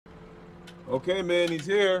Okay, man, he's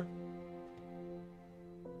here.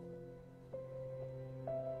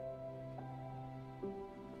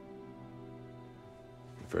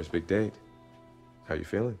 First big date. How you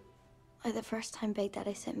feeling? Like the first time Big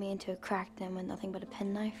Daddy sent me into a cracked den with nothing but a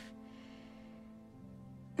penknife.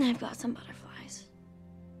 I've got some butterflies.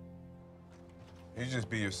 You just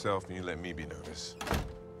be yourself and you let me be nervous.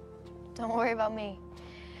 Don't worry about me.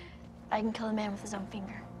 I can kill a man with his own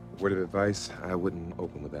finger. Word of advice, I wouldn't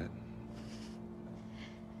open with that.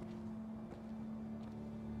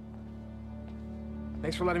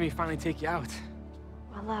 Thanks for letting me finally take you out.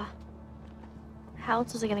 Well, how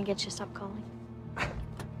else was I gonna get you to stop calling?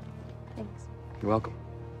 Thanks. You're welcome.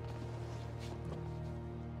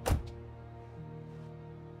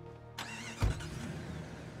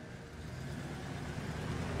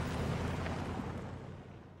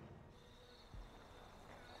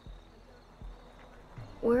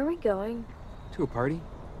 Where are we going? To a party?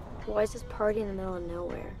 Why is this party in the middle of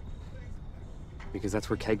nowhere? Because that's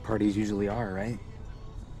where keg parties usually are, right?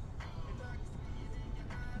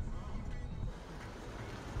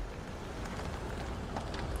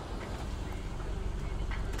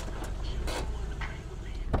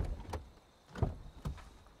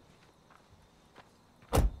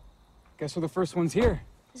 Guess we're the first ones here.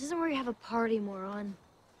 This isn't where you have a party, moron.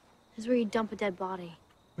 This is where you dump a dead body.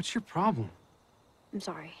 What's your problem? I'm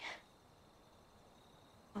sorry.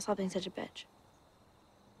 I'll stop being such a bitch.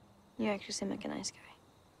 You actually seem like a nice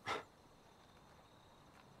guy.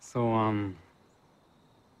 So, you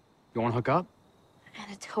wanna hook up?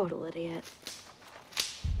 And a total idiot.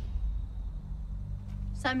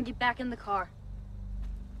 Simon, get back in the car.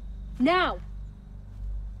 Now!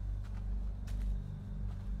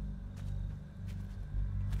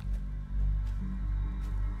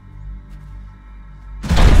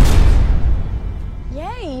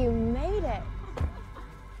 Yay, you made it.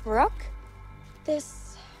 Brooke?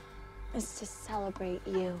 This is to celebrate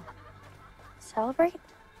you. Celebrate?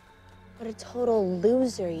 What a total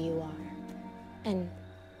loser you are. And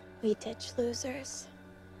we ditch losers.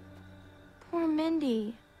 Poor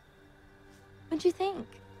Mindy. What'd you think?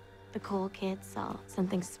 The cool kids saw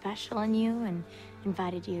something special in you and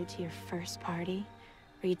invited you to your first party,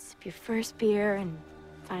 where you'd sip your first beer and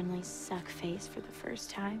finally suck face for the first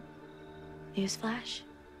time. Newsflash,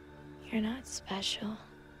 you're not special.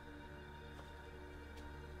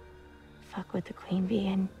 Fuck with the queen bee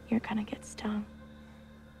and you're gonna get stung.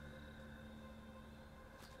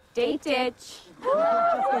 Date ditch.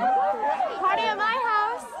 Party at my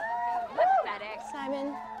house. Pathetic.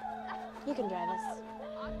 Simon, you can drive us.